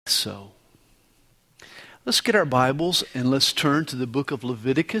So, let's get our Bibles and let's turn to the book of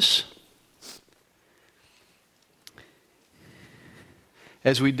Leviticus.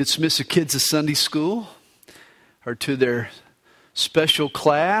 As we dismiss the kids to Sunday school, or to their special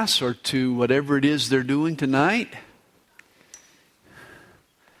class, or to whatever it is they're doing tonight.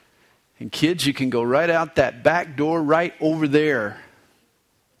 And kids, you can go right out that back door right over there.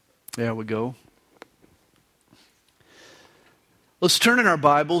 There we go. Let's turn in our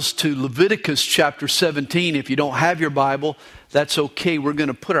Bibles to Leviticus chapter 17. If you don't have your Bible, that's okay. We're going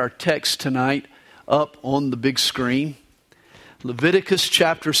to put our text tonight up on the big screen. Leviticus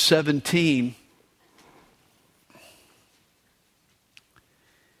chapter 17.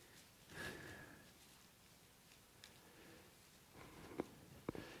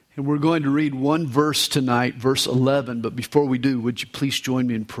 And we're going to read one verse tonight, verse 11. But before we do, would you please join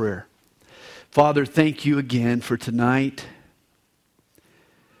me in prayer? Father, thank you again for tonight.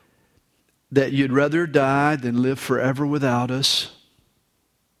 That you'd rather die than live forever without us.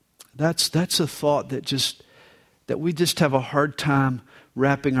 That's a thought that we just have a hard time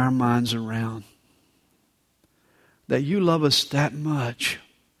wrapping our minds around. That you love us that much.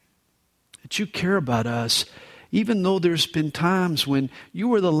 That you care about us. Even though there's been times when you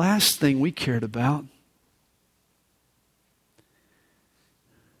were the last thing we cared about.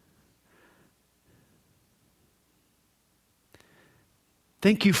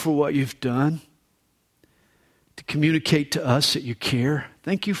 Thank you for what you've done to communicate to us that you care.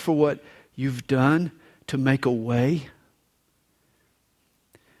 Thank you for what you've done to make a way.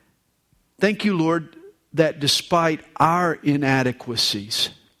 Thank you, Lord, that despite our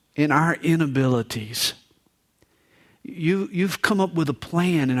inadequacies and our inabilities, you've come up with a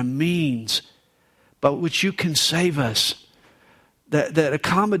plan and a means by which you can save us that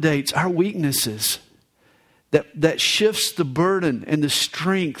accommodates our weaknesses. That shifts the burden and the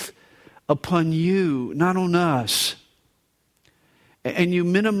strength upon you, not on us. And you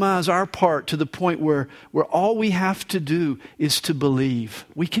minimize our part to the point where all we have to do is to believe.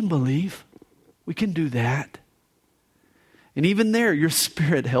 We can believe. We can do that. And even there, your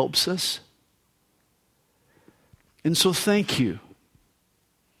Spirit helps us. And so thank you.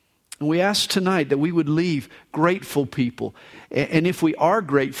 And we ask tonight that we would leave grateful people. And if we are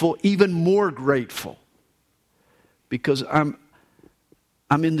grateful, even more grateful. Because I'm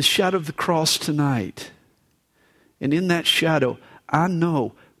in the shadow of the cross tonight. And in that shadow, I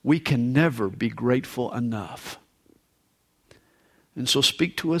know we can never be grateful enough. And so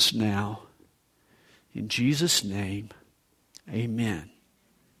speak to us now. In Jesus' name, amen.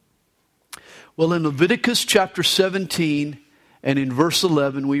 Well, in Leviticus chapter 17 and in verse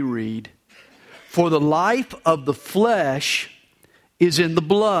 11 we read, "For the life of the flesh is in the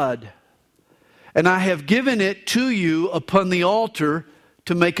blood. And I have given it to you upon the altar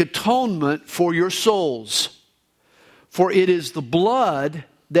to make atonement for your souls. For it is the blood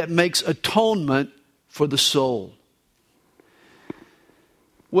that makes atonement for the soul."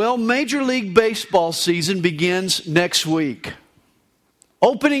 Well, Major League Baseball season begins next week.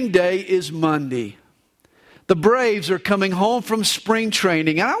 Opening day is Monday. The Braves are coming home from spring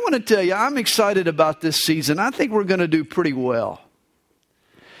training. And I want to tell you, I'm excited about this season. I think we're going to do pretty well.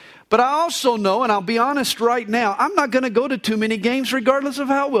 But I also know, and I'll be honest right now, I'm not going to go to too many games regardless of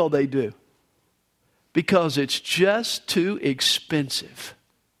how well they do. Because it's just too expensive.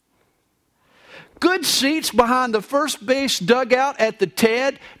 Good seats behind the first base dugout at the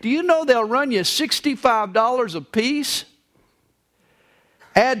TED. Do you know they'll run you $65 a piece?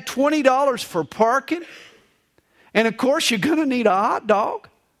 Add $20 for parking. And of course you're going to need a hot dog.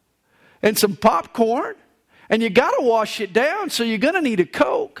 And some popcorn. And you got to wash it down, so you're going to need a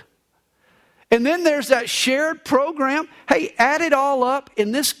Coke. And then there's that shared program. Hey, add it all up,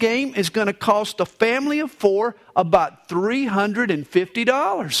 and this game is going to cost a family of four about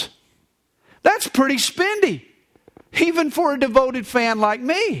 $350. That's pretty spendy, even for a devoted fan like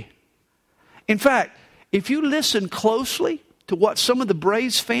me. In fact, if you listen closely to what some of the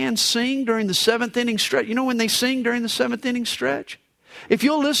Braves fans sing during the seventh inning stretch, you know when they sing during the seventh inning stretch? If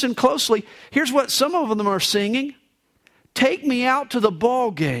you'll listen closely, here's what some of them are singing. Take me out to the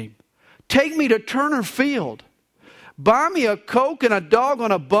ball game. Take me to Turner Field. Buy me a Coke and a dog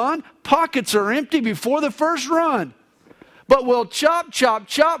on a bun. Pockets are empty before the first run. But we'll chop, chop,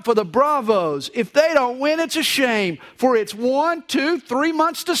 chop for the Bravos. If they don't win, it's a shame. For it's 1, 2, 3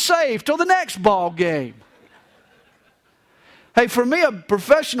 months to save till the next ball game. Hey, for me, a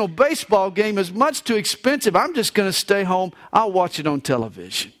professional baseball game is much too expensive. I'm just going to stay home. I'll watch it on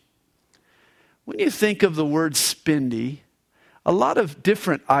television. When you think of the word spendy, a lot of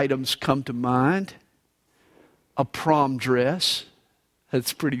different items come to mind. A prom dress.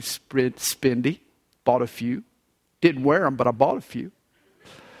 That's pretty spendy. Bought a few. Didn't wear them, but I bought a few.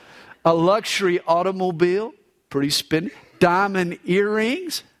 A luxury automobile. Pretty spendy. Diamond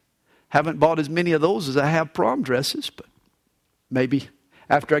earrings. Haven't bought as many of those as I have prom dresses, but maybe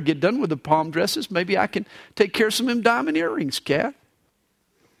after I get done with the prom dresses, maybe I can take care of some of them diamond earrings, Kat.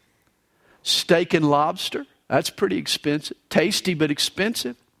 Steak and lobster. That's pretty expensive. Tasty, but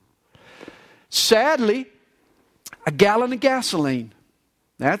expensive. Sadly, a gallon of gasoline.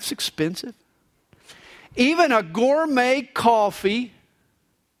 That's expensive. Even a gourmet coffee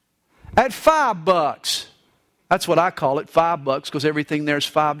at $5. That's what I call it, $5, because everything there is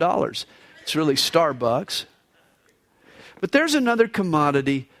 $5. It's really Starbucks. But there's another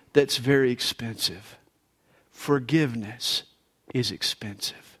commodity that's very expensive. Forgiveness is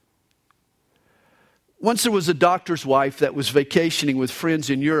expensive. Once there was a doctor's wife that was vacationing with friends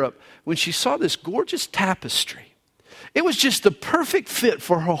in Europe when she saw this gorgeous tapestry. It was just the perfect fit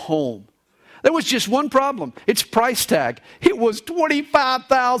for her home. There was just one problem. Its price tag. It was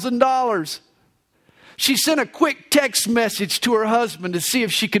 $25,000. She sent a quick text message to her husband to see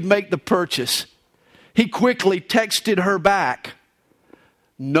if she could make the purchase. He quickly texted her back,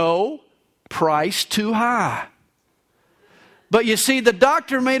 "No, price too high." But you see, the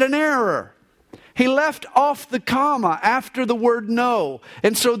doctor made an error. He left off the comma after the word no.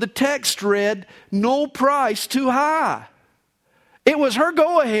 And so the text read, "No price too high." It was her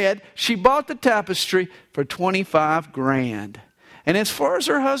go-ahead. She bought the tapestry for $25,000. And as far as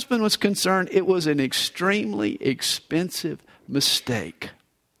her husband was concerned, it was an extremely expensive mistake.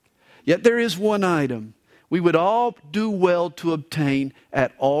 Yet there is one item we would all do well to obtain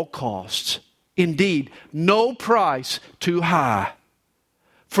at all costs. Indeed, no price too high.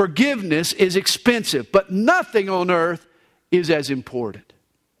 Forgiveness is expensive, but nothing on earth is as important.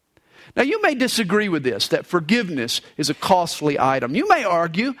 Now, you may disagree with this, that forgiveness is a costly item. You may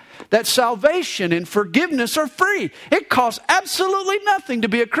argue that salvation and forgiveness are free. It costs absolutely nothing to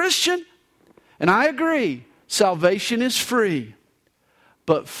be a Christian. And I agree, salvation is free.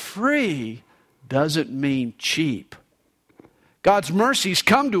 But free doesn't mean cheap. God's mercies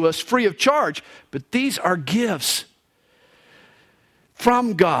come to us free of charge, but these are gifts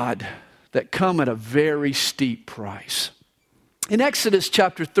from God that come at a very steep price. In Exodus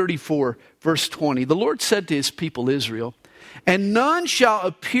chapter 34, verse 20, the Lord said to his people Israel, "And none shall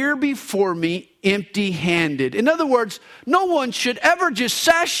appear before me empty-handed." In other words, no one should ever just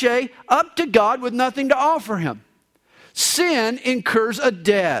sashay up to God with nothing to offer him. Sin incurs a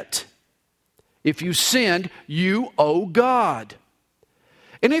debt. If you sinned, you owe God.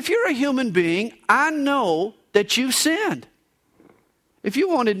 And if you're a human being, I know that you've sinned. If you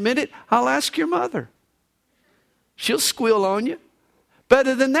won't admit it, I'll ask your mother. She'll squeal on you.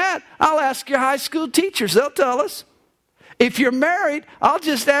 Better than that, I'll ask your high school teachers. They'll tell us. If you're married, I'll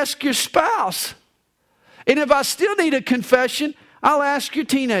just ask your spouse. And if I still need a confession, I'll ask your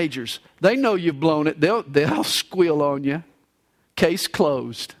teenagers. They know you've blown it. They'll squeal on you. Case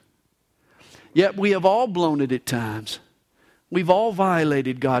closed. Yet we have all blown it at times. We've all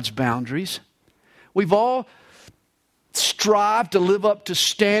violated God's boundaries. We've all strived to live up to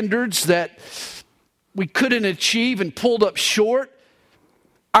standards that we couldn't achieve and pulled up short.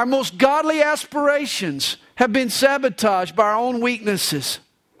 Our most godly aspirations have been sabotaged by our own weaknesses.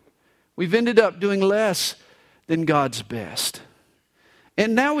 We've ended up doing less than God's best.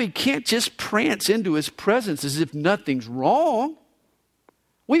 And now we can't just prance into his presence as if nothing's wrong.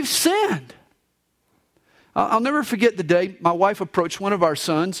 We've sinned. I'll never forget the day my wife approached one of our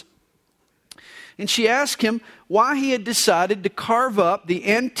sons, and she asked him why he had decided to carve up the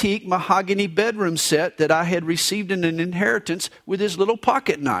antique mahogany bedroom set that I had received in an inheritance with his little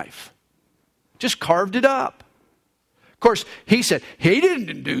pocket knife. Just carved it up. Of course, he said, he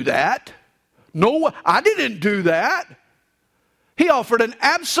didn't do that. No, I didn't do that. He offered an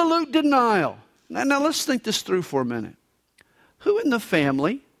absolute denial. Now let's think this through for a minute. Who in the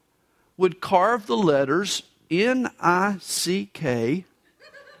family would carve the letters N-I-C-K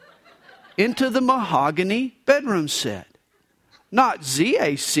into the mahogany bedroom set? Not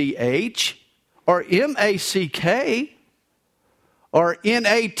Z-A-C-H or M-A-C-K or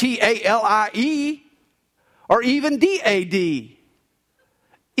N-A-T-A-L-I-E or even D-A-D.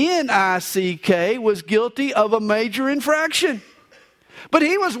 N-I-C-K was guilty of a major infraction. But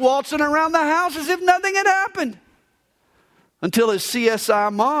he was waltzing around the house as if nothing had happened. Until his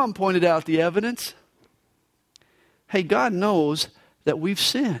CSI mom pointed out the evidence. Hey, God knows that we've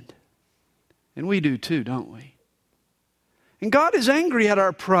sinned. And we do too, don't we? And God is angry at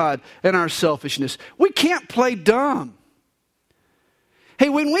our pride and our selfishness. We can't play dumb. Hey,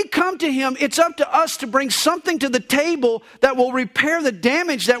 when we come to Him, it's up to us to bring something to the table that will repair the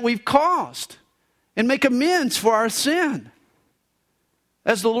damage that we've caused and make amends for our sin.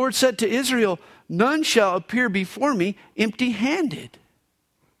 As the Lord said to Israel, none shall appear before me empty-handed.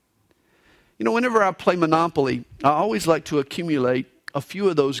 You know, whenever I play Monopoly, I always like to accumulate a few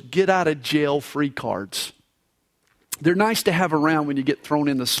of those get-out-of-jail-free cards. They're nice to have around when you get thrown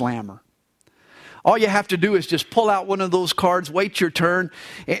in the slammer. All you have to do is just pull out one of those cards, wait your turn,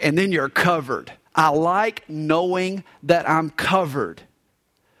 and then you're covered. I like knowing that I'm covered.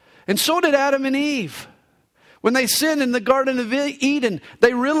 And so did Adam and Eve. When they sinned in the Garden of Eden,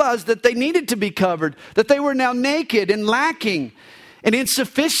 they realized that they needed to be covered, that they were now naked and lacking and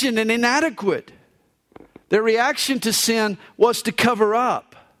insufficient and inadequate. Their reaction to sin was to cover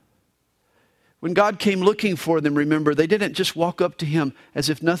up. When God came looking for them, remember, they didn't just walk up to Him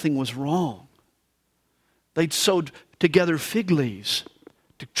as if nothing was wrong. They'd sewed together fig leaves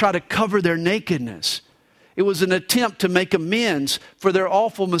to try to cover their nakedness. It was an attempt to make amends for their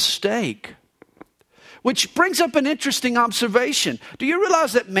awful mistake. Which brings up an interesting observation. Do you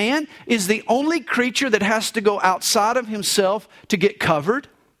realize that man is the only creature that has to go outside of himself to get covered?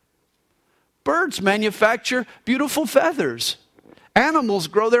 Birds manufacture beautiful feathers. Animals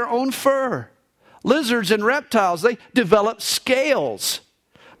grow their own fur. Lizards and reptiles, they develop scales.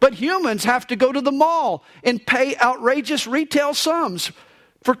 But humans have to go to the mall and pay outrageous retail sums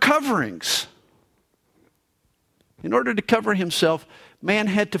for coverings. In order to cover himself, man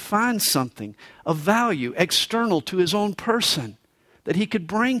had to find something of value external to his own person that he could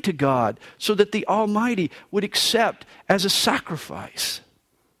bring to God so that the Almighty would accept as a sacrifice.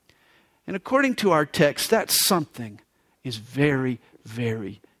 And according to our text, that something is very,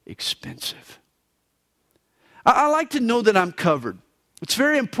 very expensive. I like to know that I'm covered. It's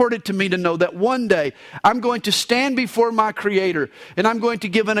very important to me to know that one day I'm going to stand before my Creator and I'm going to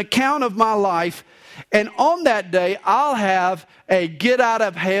give an account of my life. And on that day, I'll have a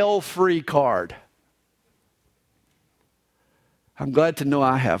get-out-of-hell-free card. I'm glad to know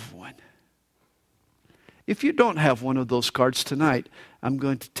I have one. If you don't have one of those cards tonight, I'm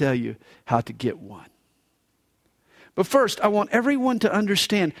going to tell you how to get one. But first, I want everyone to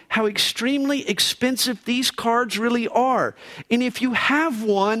understand how extremely expensive these cards really are. And if you have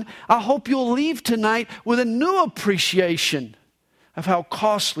one, I hope you'll leave tonight with a new appreciation of how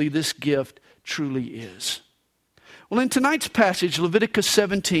costly this gift truly is. Well, in tonight's passage, Leviticus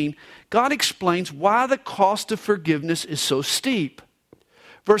 17, God explains why the cost of forgiveness is so steep.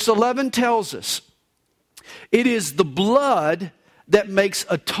 Verse 11 tells us, it is the blood that makes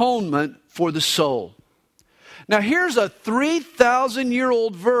atonement for the soul. Now here's a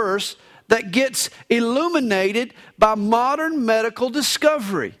 3,000-year-old verse that gets illuminated by modern medical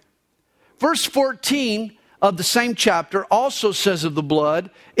discovery. Verse 14 of the same chapter also says of the blood,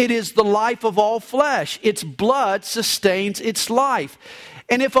 it is the life of all flesh. Its blood sustains its life.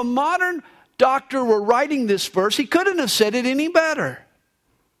 And if a modern doctor were writing this verse, he couldn't have said it any better.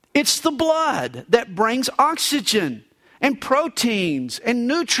 It's the blood that brings oxygen and proteins and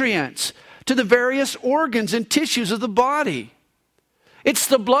nutrients to the various organs and tissues of the body. It's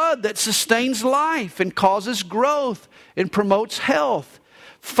the blood that sustains life and causes growth and promotes health.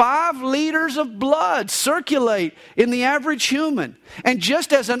 5 liters of blood circulate in the average human. And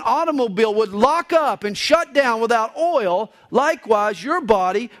just as an automobile would lock up and shut down without oil, likewise your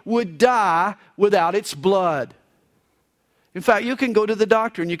body would die without its blood. In fact, you can go to the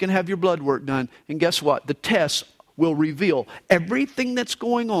doctor and you can have your blood work done. And guess what? The tests will reveal everything that's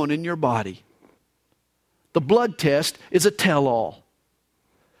going on in your body. The blood test is a tell-all.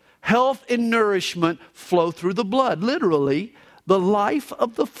 Health and nourishment flow through the blood. Literally, the life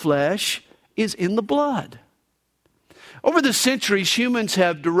of the flesh is in the blood. Over the centuries, humans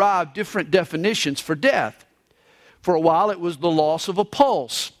have derived different definitions for death. For a while, it was the loss of a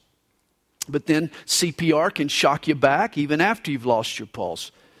pulse. But then CPR can shock you back even after you've lost your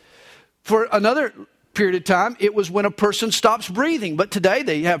pulse. For another period of time, it was when a person stops breathing. But today,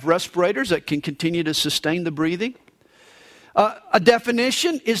 they have respirators that can continue to sustain the breathing. A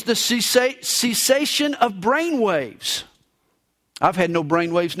definition is the cessation of brain waves. I've had no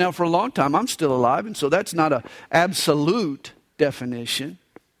brain waves now for a long time. I'm still alive, and so that's not an absolute definition.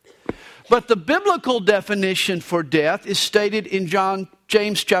 But the biblical definition for death is stated in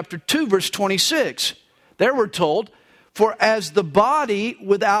James chapter 2, verse 26. There we're told, for as the body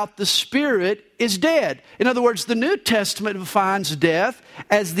without the spirit is dead. In other words, the New Testament defines death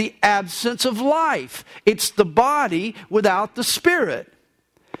as the absence of life. It's the body without the spirit.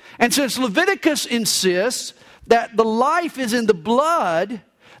 And since Leviticus insists that the life is in the blood,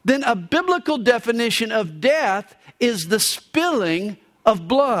 then a biblical definition of death is the spilling of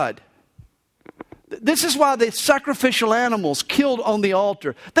blood. This is why the sacrificial animals killed on the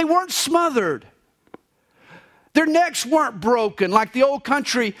altar, they weren't smothered. Their necks weren't broken like the old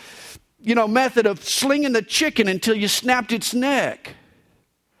country, method of slinging the chicken until you snapped its neck.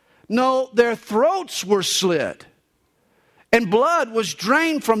 No, their throats were slit and blood was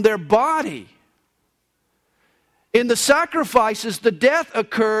drained from their body. In the sacrifices, the death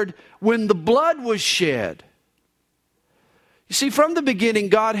occurred when the blood was shed. You see, from the beginning,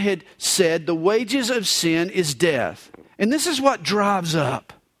 God had said the wages of sin is death. And this is what drives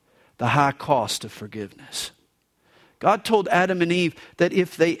up the high cost of forgiveness. God told Adam and Eve that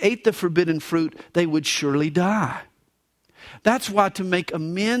if they ate the forbidden fruit, they would surely die. That's why to make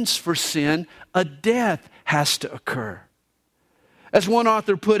amends for sin, a death has to occur. As one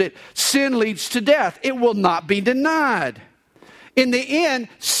author put it, sin leads to death. It will not be denied. In the end,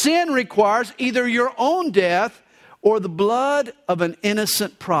 sin requires either your own death or the blood of an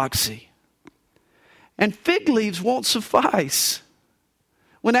innocent proxy. And fig leaves won't suffice.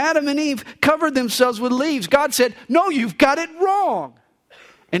 When Adam and Eve covered themselves with leaves, God said, "No, you've got it wrong."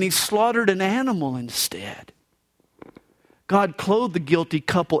 And He slaughtered an animal instead. God clothed the guilty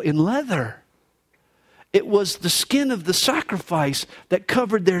couple in leather. It was the skin of the sacrifice that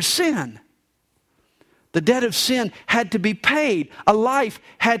covered their sin. The debt of sin had to be paid. A life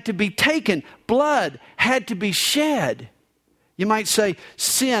had to be taken. Blood had to be shed. You might say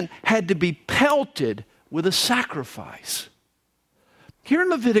sin had to be pelted with a sacrifice. Here in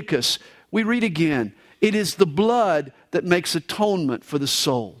Leviticus, we read again, it is the blood that makes atonement for the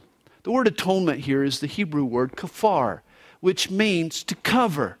soul. The word atonement here is the Hebrew word kafar, which means to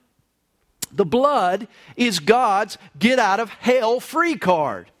cover. The blood is God's get out of hell free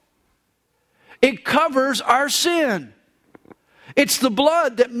card. It covers our sin. It's the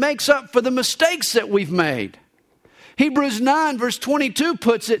blood that makes up for the mistakes that we've made. Hebrews 9 verse 22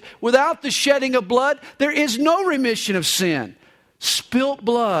 puts it, without the shedding of blood, there is no remission of sin. Spilt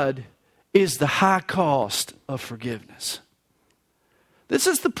blood is the high cost of forgiveness. This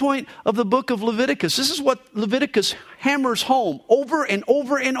is the point of the book of Leviticus. This is what Leviticus hammers home over and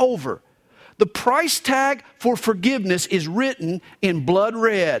over and over. The price tag for forgiveness is written in blood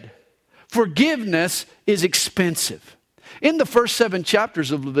red. Forgiveness is expensive. In the first 7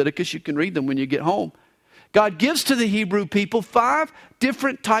 chapters of Leviticus, you can read them when you get home, God gives to the Hebrew people 5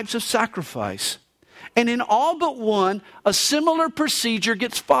 different types of sacrifice. And in all but one, a similar procedure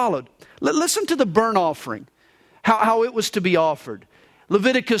gets followed. Listen to the burnt offering, how it was to be offered.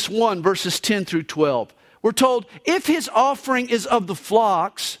 Leviticus 1, verses 10 through 12. We're told, if his offering is of the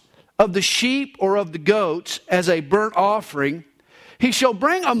flocks, of the sheep, or of the goats, as a burnt offering, he shall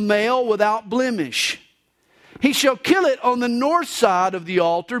bring a male without blemish. He shall kill it on the north side of the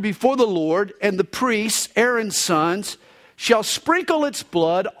altar before the Lord, and the priests, Aaron's sons, shall sprinkle its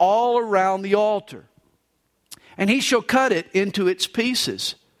blood all around the altar. And he shall cut it into its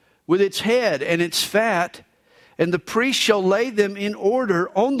pieces, with its head and its fat, and the priest shall lay them in order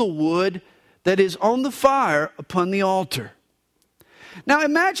on the wood that is on the fire upon the altar. Now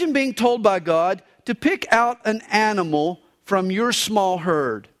imagine being told by God to pick out an animal from your small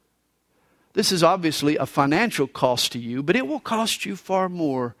herd. This is obviously a financial cost to you, but it will cost you far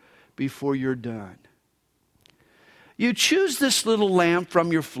more before you're done. You choose this little lamb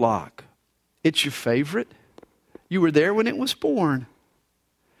from your flock. It's your favorite. You were there when it was born.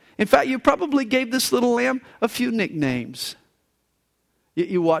 In fact, you probably gave this little lamb a few nicknames.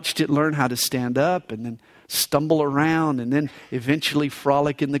 You watched it learn how to stand up and then stumble around and then eventually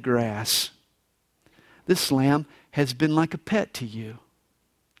frolic in the grass. This lamb has been like a pet to you.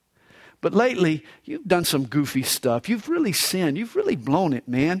 But lately, you've done some goofy stuff. You've really sinned. You've really blown it,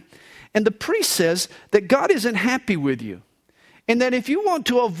 man. And the priest says that God isn't happy with you. And that if you want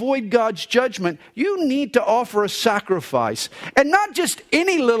to avoid God's judgment, you need to offer a sacrifice. And not just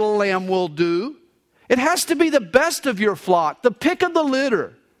any little lamb will do. It has to be the best of your flock, the pick of the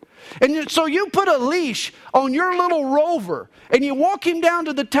litter. And so you put a leash on your little rover and you walk him down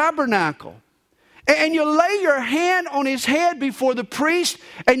to the tabernacle. And you lay your hand on his head before the priest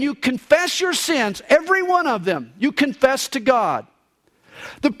and you confess your sins, every one of them. You confess to God.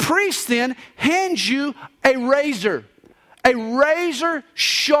 The priest then hands you a razor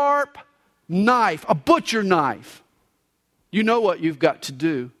sharp knife, a butcher knife. You know what you've got to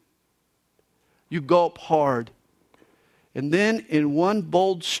do. You gulp hard. And then in one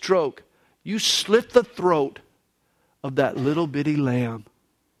bold stroke, you slit the throat of that little bitty lamb.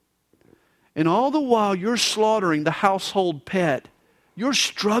 And all the while you're slaughtering the household pet, you're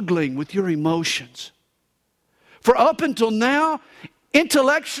struggling with your emotions. For up until now,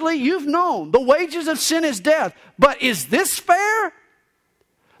 intellectually, you've known the wages of sin is death. But is this fair?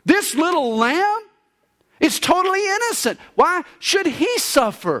 This little lamb is totally innocent. Why should he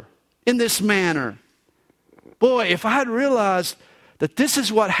suffer in this manner? Boy, if I had realized that this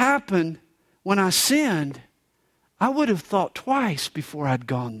is what happened when I sinned, I would have thought twice before I'd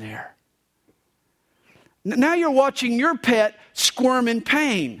gone there. Now you're watching your pet squirm in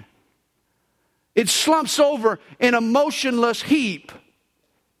pain. It slumps over in a motionless heap.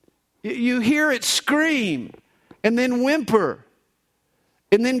 You hear it scream and then whimper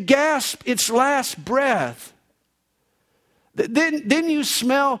and then gasp its last breath. Then you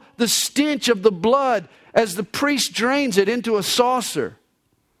smell the stench of the blood as the priest drains it into a saucer.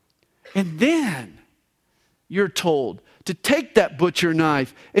 And then you're told to take that butcher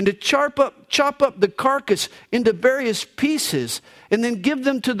knife and to chop up the carcass into various pieces and then give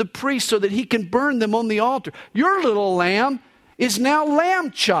them to the priest so that he can burn them on the altar. Your little lamb is now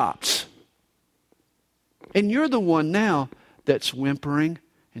lamb chops. And you're the one now that's whimpering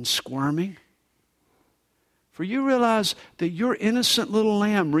and squirming. For you realize that your innocent little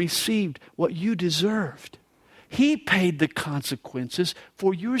lamb received what you deserved. He paid the consequences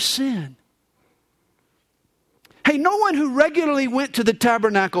for your sin. Hey, no one who regularly went to the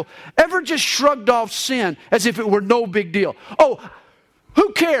tabernacle ever just shrugged off sin as if it were no big deal. Oh,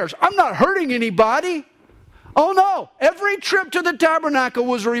 who cares? I'm not hurting anybody. Oh no, every trip to the tabernacle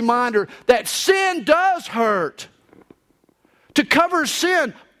was a reminder that sin does hurt. To cover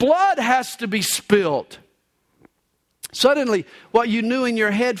sin, blood has to be spilt. Suddenly, what you knew in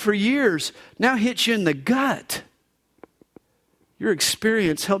your head for years now hits you in the gut. Your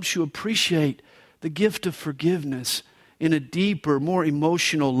experience helps you appreciate the gift of forgiveness in a deeper, more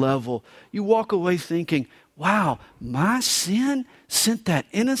emotional level. You walk away thinking, wow, my sin sent that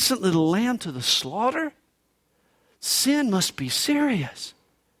innocent little lamb to the slaughter? Sin must be serious.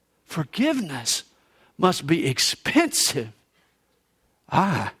 Forgiveness must be expensive.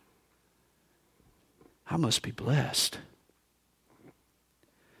 I must be blessed.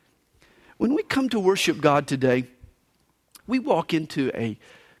 When we come to worship God today, we walk into a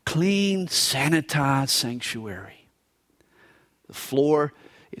clean, sanitized sanctuary. The floor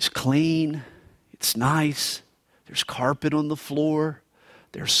is clean. It's nice. There's carpet on the floor.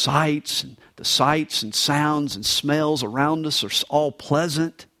 There's sights, and the sights and sounds and smells around us are all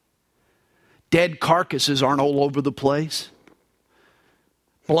pleasant. Dead carcasses aren't all over the place.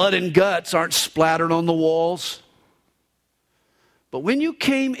 Blood and guts aren't splattered on the walls. But when you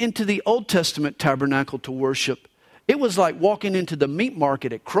came into the Old Testament tabernacle to worship, it was like walking into the meat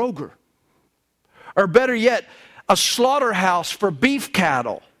market at Kroger. Or better yet, a slaughterhouse for beef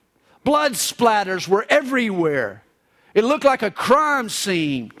cattle. Blood splatters were everywhere. It looked like a crime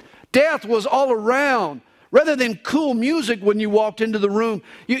scene. Death was all around. Rather than cool music when you walked into the room,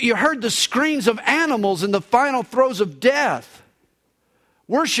 you heard the screams of animals in the final throes of death.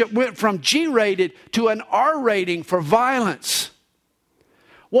 Worship went from G-rated to an R rating for violence.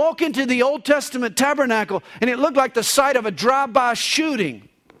 Walk into the Old Testament tabernacle and it looked like the site of a drive-by shooting.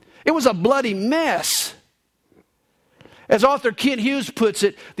 It was a bloody mess. As author Kent Hughes puts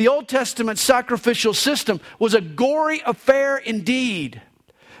it, the Old Testament sacrificial system was a gory affair indeed.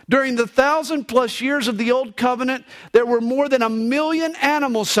 During the 1,000+ years of the Old Covenant, there were more than 1 million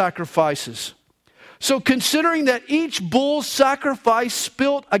animal sacrifices. So considering that each bull sacrifice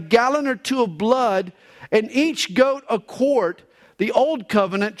spilt a gallon or two of blood and each goat a quart, the Old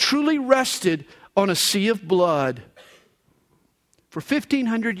Covenant truly rested on a sea of blood. For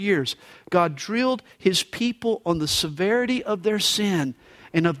 1,500 years, God drilled His people on the severity of their sin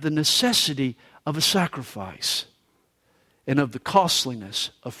and of the necessity of a sacrifice and of the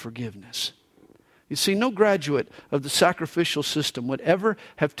costliness of forgiveness. You see, no graduate of the sacrificial system would ever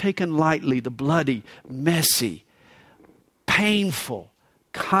have taken lightly the bloody, messy, painful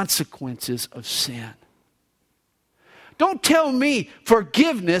consequences of sin. Don't tell me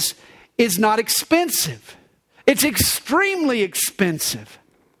forgiveness is not expensive. It's extremely expensive.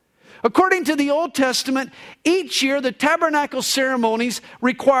 According to the Old Testament, each year the tabernacle ceremonies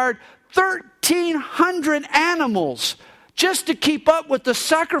required 1,300 animals just to keep up with the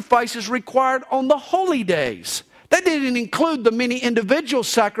sacrifices required on the holy days. That didn't include the many individual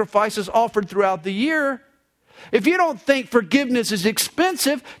sacrifices offered throughout the year. If you don't think forgiveness is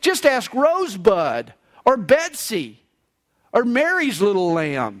expensive, just ask Rosebud or Betsy or Mary's little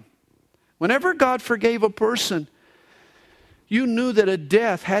lamb. Whenever God forgave a person, you knew that a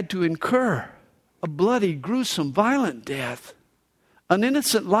death had to incur, a bloody, gruesome, violent death. An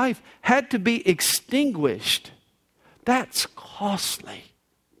innocent life had to be extinguished. That's costly.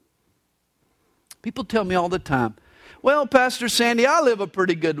 People tell me all the time, Well, Pastor Sandy, I live a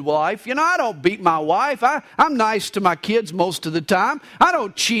pretty good life. I don't beat my wife. I'm nice to my kids most of the time. I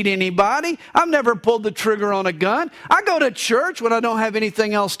don't cheat anybody. I've never pulled the trigger on a gun. I go to church when I don't have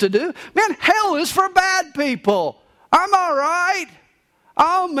anything else to do. Man, hell is for bad people. I'm all right.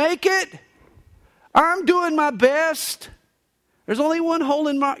 I'll make it. I'm doing my best. There's only one hole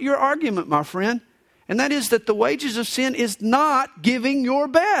in your argument, my friend, and that is that the wages of sin is not giving your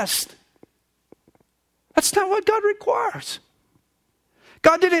best. That's not what God requires.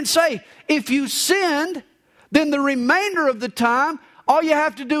 God didn't say, if you sinned, then the remainder of the time, all you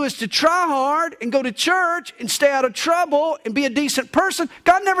have to do is to try hard and go to church and stay out of trouble and be a decent person.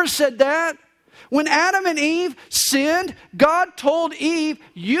 God never said that. When Adam and Eve sinned, God told Eve,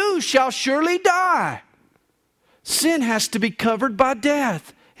 you shall surely die. Sin has to be covered by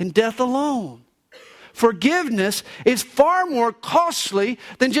death, and death alone. Forgiveness is far more costly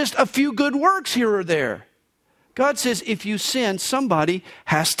than just a few good works here or there. God says if you sin, somebody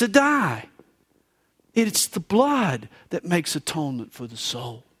has to die. It's the blood that makes atonement for the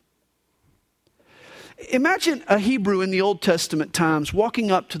soul. Imagine a Hebrew in the Old Testament times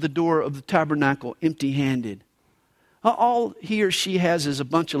walking up to the door of the tabernacle empty-handed. All he or she has is a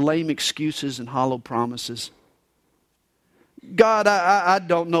bunch of lame excuses and hollow promises. God, I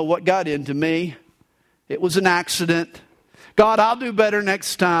don't know what got into me. It was an accident. God, I'll do better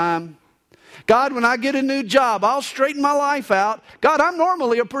next time. God, when I get a new job, I'll straighten my life out. God, I'm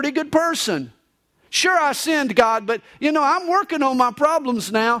normally a pretty good person. Sure, I sinned, God, but, I'm working on my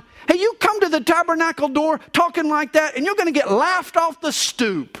problems now. Hey, you come to the tabernacle door talking like that, and you're going to get laughed off the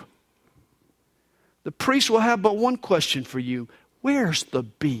stoop. The priest will have but one question for you. Where's the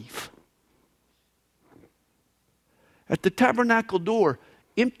beef? At the tabernacle door,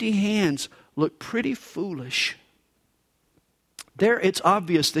 empty hands look pretty foolish. There, it's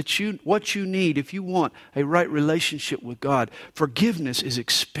obvious that what you need if you want a right relationship with God, forgiveness is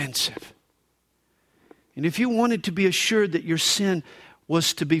expensive. And if you wanted to be assured that your sin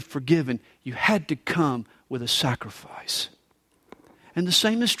was to be forgiven, you had to come with a sacrifice. And the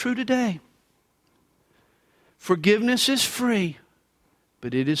same is true today. Forgiveness is free,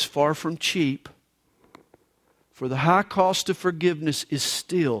 but it is far from cheap. For the high cost of forgiveness is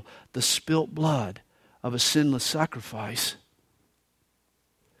still the spilt blood of a sinless sacrifice.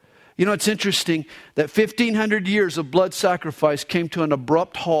 It's interesting that 1,500 years of blood sacrifice came to an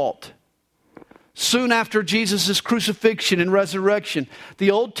abrupt halt. Soon after Jesus' crucifixion and resurrection, the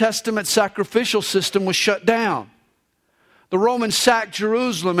Old Testament sacrificial system was shut down. The Romans sacked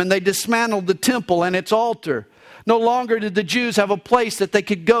Jerusalem and they dismantled the temple and its altar. No longer did the Jews have a place that they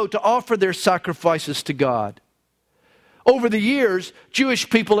could go to offer their sacrifices to God. Over the years, Jewish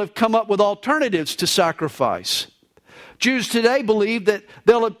people have come up with alternatives to sacrifice. Jews today believe that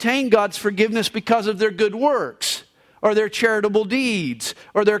they'll obtain God's forgiveness because of their good works, or their charitable deeds,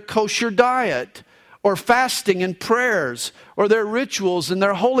 or their kosher diet, or fasting and prayers, or their rituals and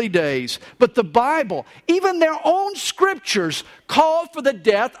their holy days. But the Bible, even their own scriptures, call for the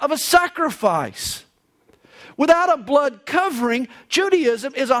death of a sacrifice. Without a blood covering,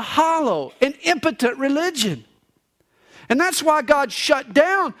 Judaism is a hollow and impotent religion. And that's why God shut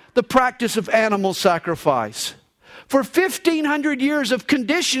down the practice of animal sacrifice. For 1,500 years of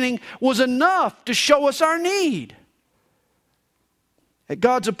conditioning was enough to show us our need. At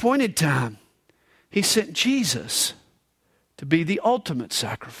God's appointed time, He sent Jesus to be the ultimate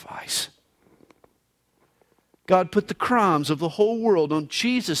sacrifice. God put the crimes of the whole world on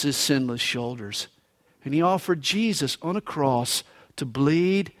Jesus' sinless shoulders, and He offered Jesus on a cross to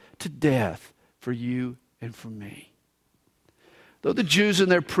bleed to death for you and for me. Though the Jews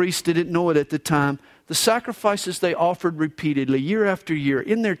and their priests didn't know it at the time, the sacrifices they offered repeatedly, year after year,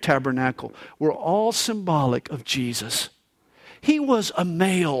 in their tabernacle, were all symbolic of Jesus. He was a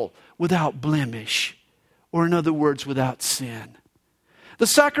male without blemish, or in other words, without sin. The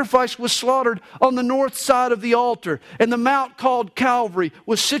sacrifice was slaughtered on the north side of the altar, and the mount called Calvary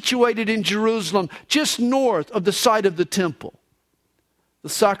was situated in Jerusalem, just north of the site of the temple. The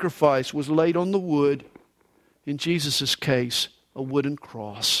sacrifice was laid on the wood, in Jesus' case, a wooden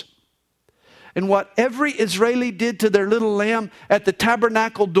cross. And what every Israeli did to their little lamb at the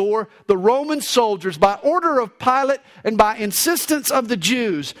tabernacle door, the Roman soldiers, by order of Pilate and by insistence of the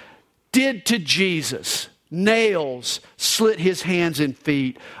Jews, did to Jesus. Nails slit His hands and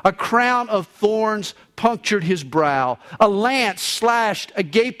feet. A crown of thorns punctured His brow. A lance slashed a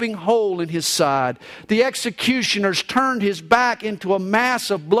gaping hole in His side. The executioners turned His back into a mass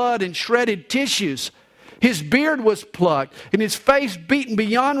of blood and shredded tissues. His beard was plucked and His face beaten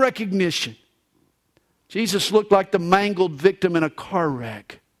beyond recognition. Jesus looked like the mangled victim in a car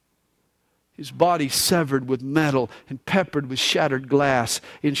wreck. His body severed with metal and peppered with shattered glass.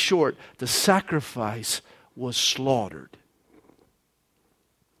 In short, the sacrifice was slaughtered.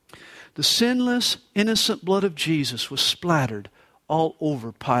 The sinless, innocent blood of Jesus was splattered all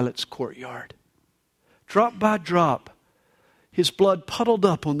over Pilate's courtyard. Drop by drop, his blood puddled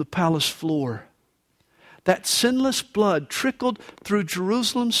up on the palace floor. That sinless blood trickled through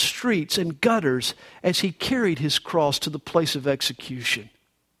Jerusalem's streets and gutters as he carried his cross to the place of execution.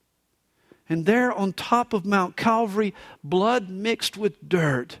 And there on top of Mount Calvary, blood mixed with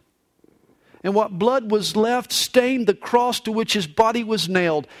dirt. And what blood was left stained the cross to which his body was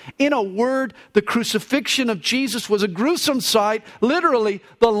nailed. In a word, the crucifixion of Jesus was a gruesome sight. Literally,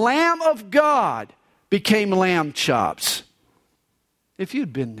 the Lamb of God became lamb chops. If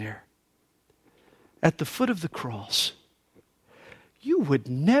you'd been there at the foot of the cross, you would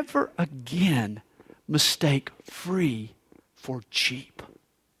never again mistake free for cheap.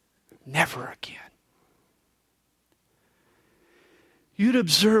 Never again. You'd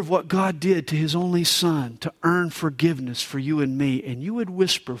observe what God did to His only Son to earn forgiveness for you and me, and you would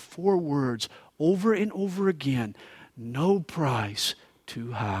whisper 4 words over and over again: no price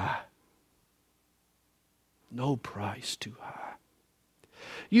too high. No price too high.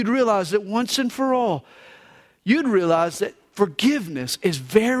 You'd realize that once and for all, you'd realize that forgiveness is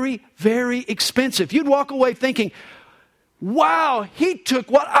very, very expensive. You'd walk away thinking, wow, He took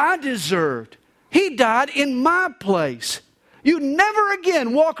what I deserved. He died in my place. You never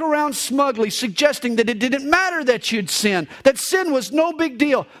again walk around smugly suggesting that it didn't matter that you'd sinned, that sin was no big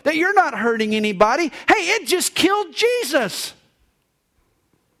deal, that you're not hurting anybody. Hey, it just killed Jesus.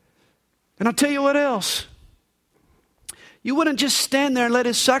 And I'll tell you what else. You wouldn't just stand there and let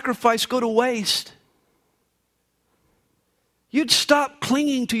His sacrifice go to waste. You'd stop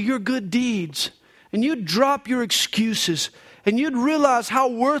clinging to your good deeds, and you'd drop your excuses, and you'd realize how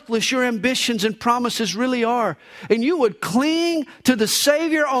worthless your ambitions and promises really are. And you would cling to the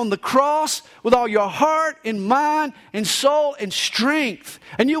Savior on the cross with all your heart and mind and soul and strength.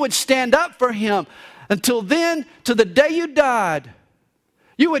 And you would stand up for Him until then, to the day you died.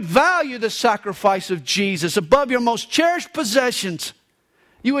 You would value the sacrifice of Jesus above your most cherished possessions.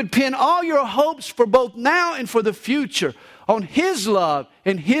 You would pin all your hopes for both now and for the future on His love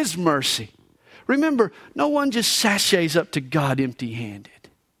and His mercy. Remember, no one just sashays up to God empty-handed.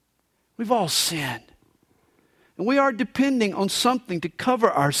 We've all sinned. And we are depending on something to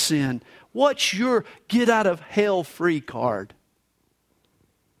cover our sin. What's your get-out-of-hell-free card?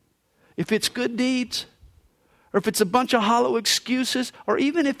 If it's good deeds, or if it's a bunch of hollow excuses, or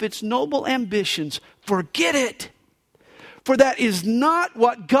even if it's noble ambitions, forget it. For that is not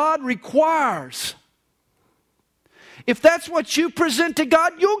what God requires. If that's what you present to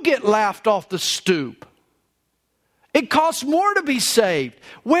God, you'll get laughed off the stoop. It costs more to be saved.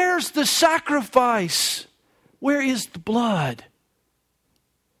 Where's the sacrifice? Where is the blood?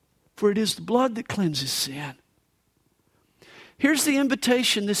 For it is the blood that cleanses sin. Here's the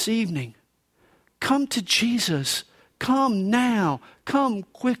invitation this evening. Come to Jesus. Come now. Come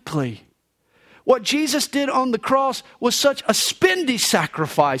quickly. What Jesus did on the cross was such a spendy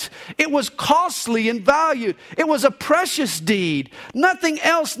sacrifice. It was costly and valued. It was a precious deed. Nothing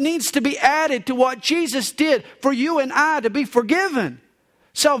else needs to be added to what Jesus did for you and I to be forgiven.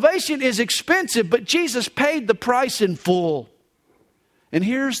 Salvation is expensive, but Jesus paid the price in full. And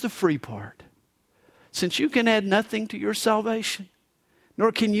here's the free part. Since you can add nothing to your salvation,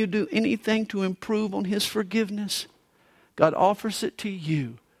 nor can you do anything to improve on His forgiveness, God offers it to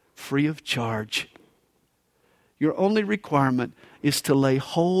you free of charge. Your only requirement is to lay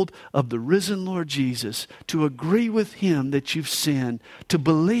hold of the risen Lord Jesus, to agree with Him that you've sinned, to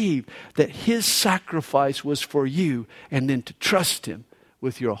believe that His sacrifice was for you, and then to trust Him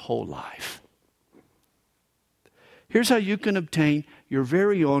with your whole life. Here's how you can obtain your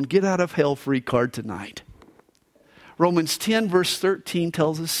very own get-out-of-hell free card tonight. Romans 10 verse 13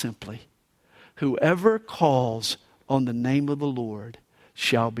 tells us simply, whoever calls on the name of the Lord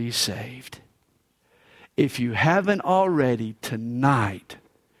shall be saved. If you haven't already tonight,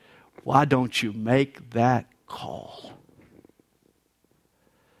 why don't you make that call?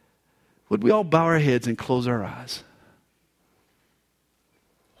 Would we all bow our heads and close our eyes?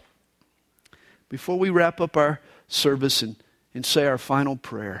 Before we wrap up our service and say our final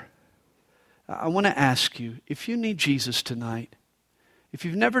prayer, I want to ask you, if you need Jesus tonight, if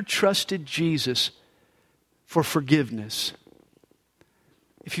you've never trusted Jesus for forgiveness,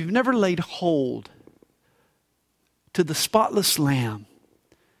 if you've never laid hold to the spotless Lamb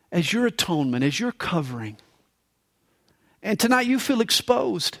as your atonement, as your covering, and tonight you feel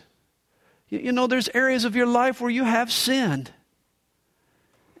exposed. You know, there's areas of your life where you have sinned.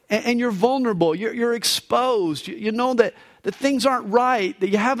 and you're vulnerable. You're exposed. You know that things aren't right, that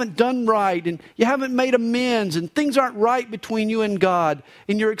you haven't done right, and you haven't made amends, and things aren't right between you and God,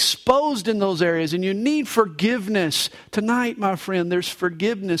 and you're exposed in those areas, and you need forgiveness. Tonight, my friend, there's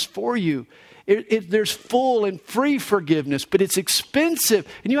forgiveness for you. There's full and free forgiveness, but it's expensive,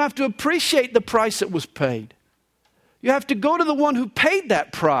 and you have to appreciate the price that was paid. You have to go to the one who paid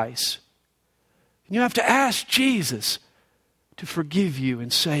that price. And you have to ask Jesus to forgive you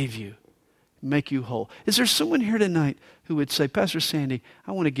and save you, make you whole. Is there someone here tonight who would say, Pastor Sandy,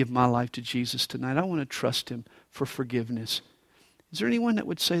 I want to give my life to Jesus tonight. I want to trust Him for forgiveness. Is there anyone that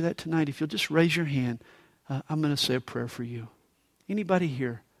would say that tonight? If you'll just raise your hand, I'm going to say a prayer for you. Anybody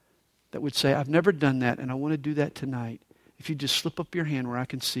here that would say, I've never done that and I want to do that tonight? If you just slip up your hand where I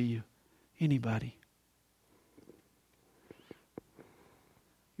can see you. Anybody?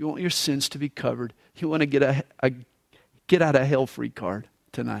 You want your sins to be covered. You want to get a get out of hell free card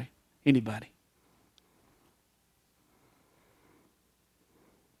tonight. Anybody?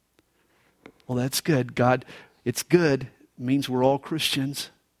 Well, that's good. God, it's good. It means we're all Christians.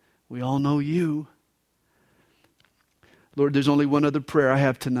 We all know you. Lord, there's only one other prayer I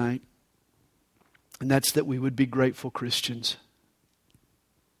have tonight. And that's that we would be grateful Christians.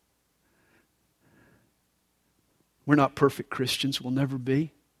 We're not perfect Christians. We'll never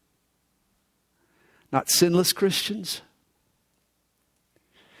be. Not sinless Christians.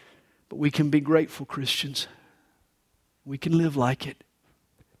 But we can be grateful Christians. We can live like it.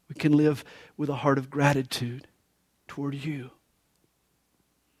 We can live with a heart of gratitude toward you.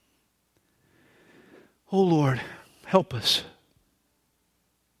 Oh Lord, help us.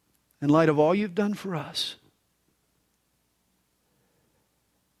 In light of all you've done for us,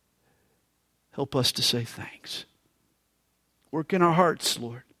 help us to say thanks. Work in our hearts,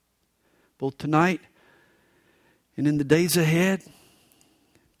 Lord, both tonight and in the days ahead.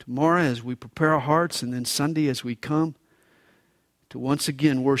 Tomorrow as we prepare our hearts, and then Sunday as we come to once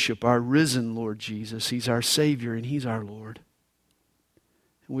again worship our risen Lord Jesus. He's our Savior and He's our Lord.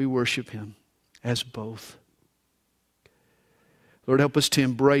 And we worship Him as both. Lord, help us to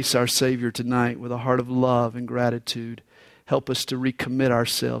embrace our Savior tonight with a heart of love and gratitude. Help us to recommit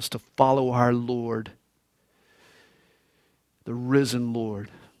ourselves to follow our Lord, the risen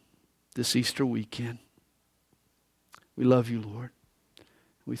Lord, this Easter weekend. We love you, Lord.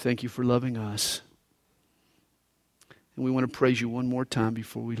 We thank you for loving us. And we want to praise you one more time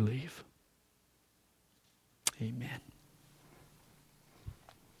before we leave. Amen.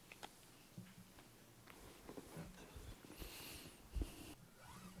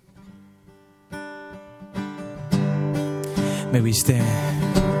 May we stand.